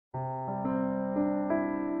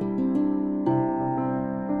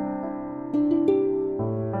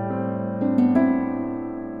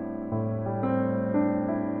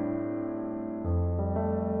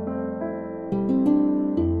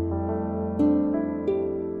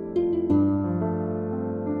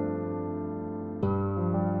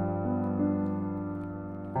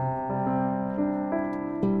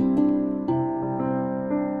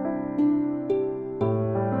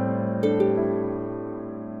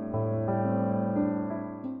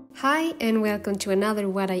Hi and welcome to another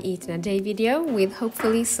What I Eat in a Day video with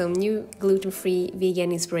hopefully some new gluten-free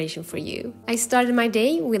vegan inspiration for you. I started my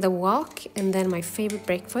day with a walk and then my favorite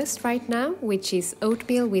breakfast right now, which is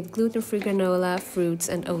oatmeal with gluten-free granola, fruits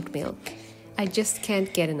and oat milk. I just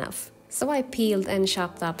can't get enough. So I peeled and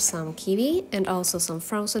chopped up some kiwi and also some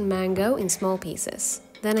frozen mango in small pieces.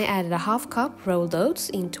 Then I added a half cup rolled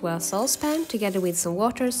oats into a saucepan together with some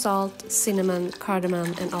water, salt, cinnamon,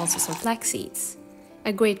 cardamom and also some flax seeds.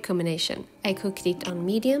 A great combination. I cooked it on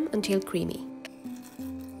medium until creamy.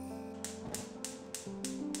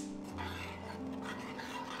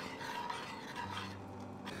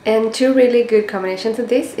 And two really good combinations of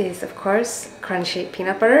this is of course crunchy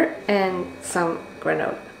peanut butter and some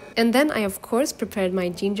granola. And then I of course prepared my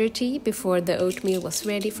ginger tea before the oatmeal was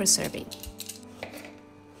ready for serving.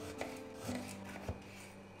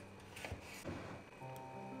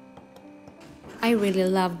 I really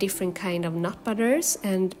love different kind of nut butters,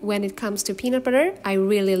 and when it comes to peanut butter, I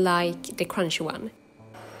really like the crunchy one.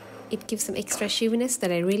 It gives some extra chewiness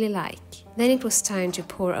that I really like. Then it was time to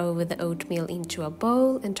pour over the oatmeal into a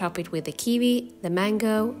bowl and top it with the kiwi, the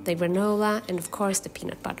mango, the granola and of course the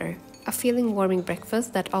peanut butter. A filling warming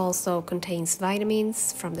breakfast that also contains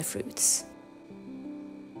vitamins from the fruits.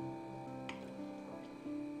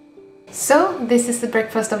 So this is the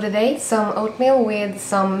breakfast of the day, some oatmeal with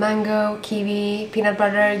some mango, kiwi, peanut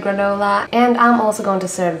butter, granola, and I'm also going to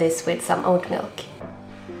serve this with some oat milk.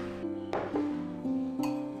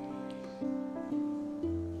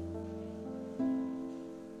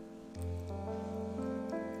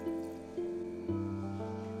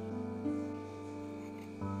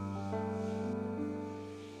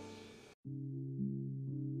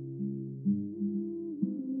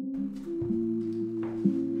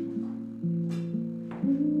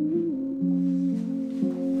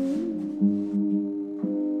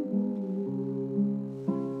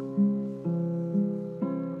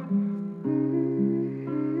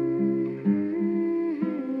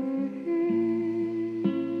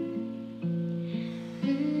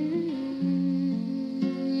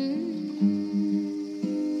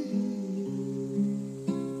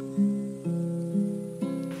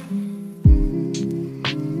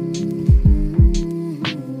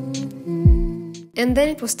 And then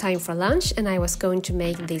it was time for lunch and I was going to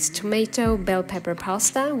make this tomato bell pepper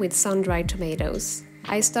pasta with sun-dried tomatoes.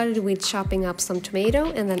 I started with chopping up some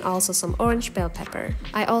tomato and then also some orange bell pepper.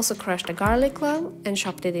 I also crushed a garlic clove and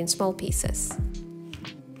chopped it in small pieces.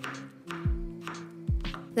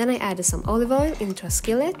 Then I added some olive oil into a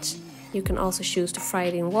skillet. You can also choose to fry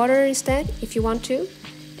it in water instead if you want to.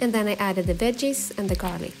 And then I added the veggies and the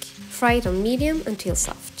garlic. Fry it on medium until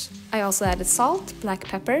soft. I also added salt, black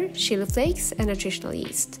pepper, chili flakes and nutritional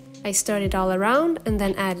yeast. I stirred it all around and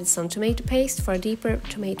then added some tomato paste for a deeper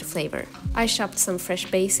tomato flavor. I chopped some fresh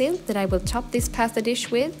basil that I will top this pasta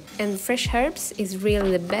dish with, and fresh herbs is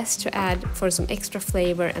really the best to add for some extra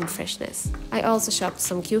flavor and freshness. I also chopped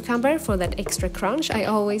some cucumber for that extra crunch I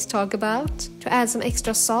always talk about. To add some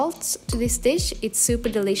extra salt to this dish, it's super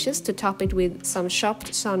delicious to top it with some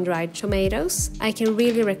chopped sun-dried tomatoes. I can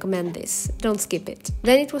really recommend this, don't skip it.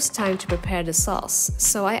 Then it was time to prepare the sauce,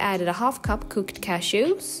 so I added a half cup cooked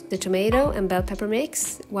cashews, the tomato and bell pepper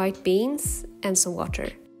mix, white beans and some water.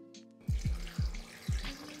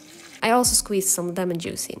 I also squeezed some lemon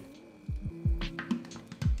juice in.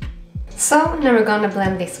 So now we're gonna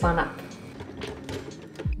blend this one up.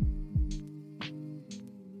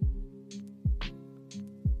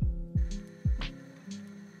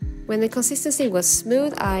 When the consistency was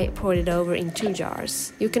smooth, I poured it over in 2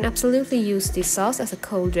 jars. You can absolutely use this sauce as a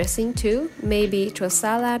cold dressing too, maybe to a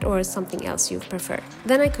salad or something else you prefer.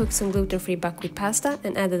 Then I cooked some gluten-free buckwheat pasta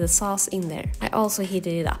and added the sauce in there. I also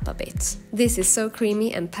heated it up a bit. This is so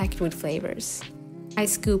creamy and packed with flavors. I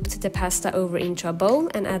scooped the pasta over into a bowl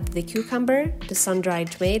and added the cucumber, the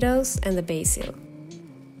sun-dried tomatoes and the basil.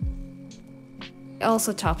 I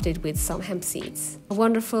also topped it with some hemp seeds. A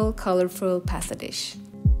wonderful, colorful pasta dish.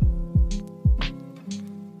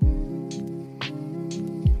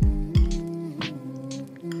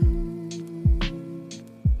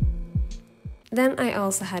 Then I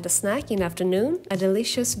also had a snack in the afternoon, a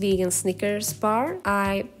delicious vegan Snickers bar.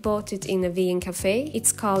 I bought it in a vegan cafe.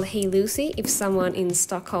 It's called Hey Lucy if someone in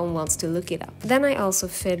Stockholm wants to look it up. Then I also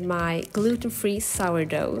fed my gluten-free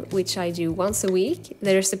sourdough, which I do once a week.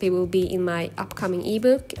 The recipe will be in my upcoming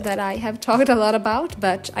ebook that I have talked a lot about,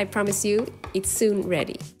 but I promise you it's soon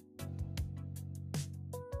ready.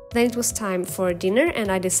 Then it was time for dinner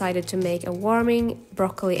and I decided to make a warming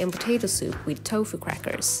broccoli and potato soup with tofu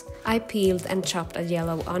crackers. I peeled and chopped a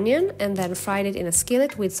yellow onion and then fried it in a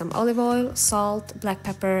skillet with some olive oil, salt, black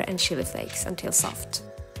pepper and chili flakes until soft.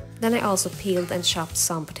 Then I also peeled and chopped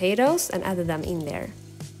some potatoes and added them in there.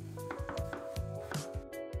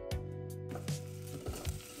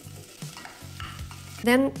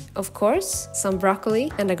 Then, of course, some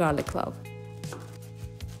broccoli and a garlic clove.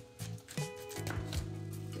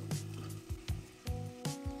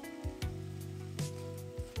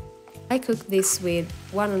 I cooked this with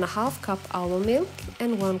 1.5 cup almond milk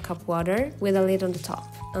and 1 cup water with a lid on the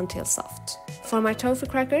top until soft. For my tofu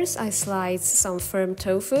crackers, I sliced some firm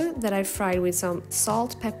tofu that I fried with some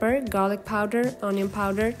salt, pepper, garlic powder, onion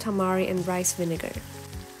powder, tamari and rice vinegar.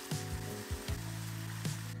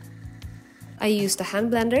 I used a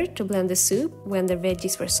hand blender to blend the soup when the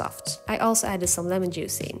veggies were soft. I also added some lemon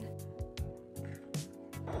juice in.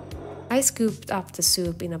 I scooped up the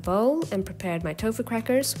soup in a bowl and prepared my tofu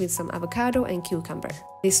crackers with some avocado and cucumber.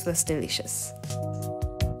 This was delicious.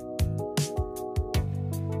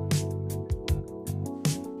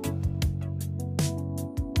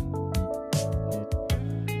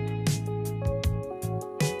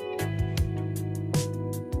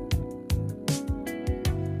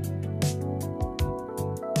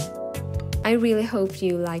 I really hope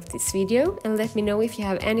you liked this video and let me know if you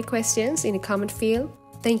have any questions in the comment field.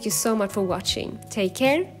 Thank you so much for watching. Take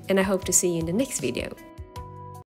care and I hope to see you in the next video.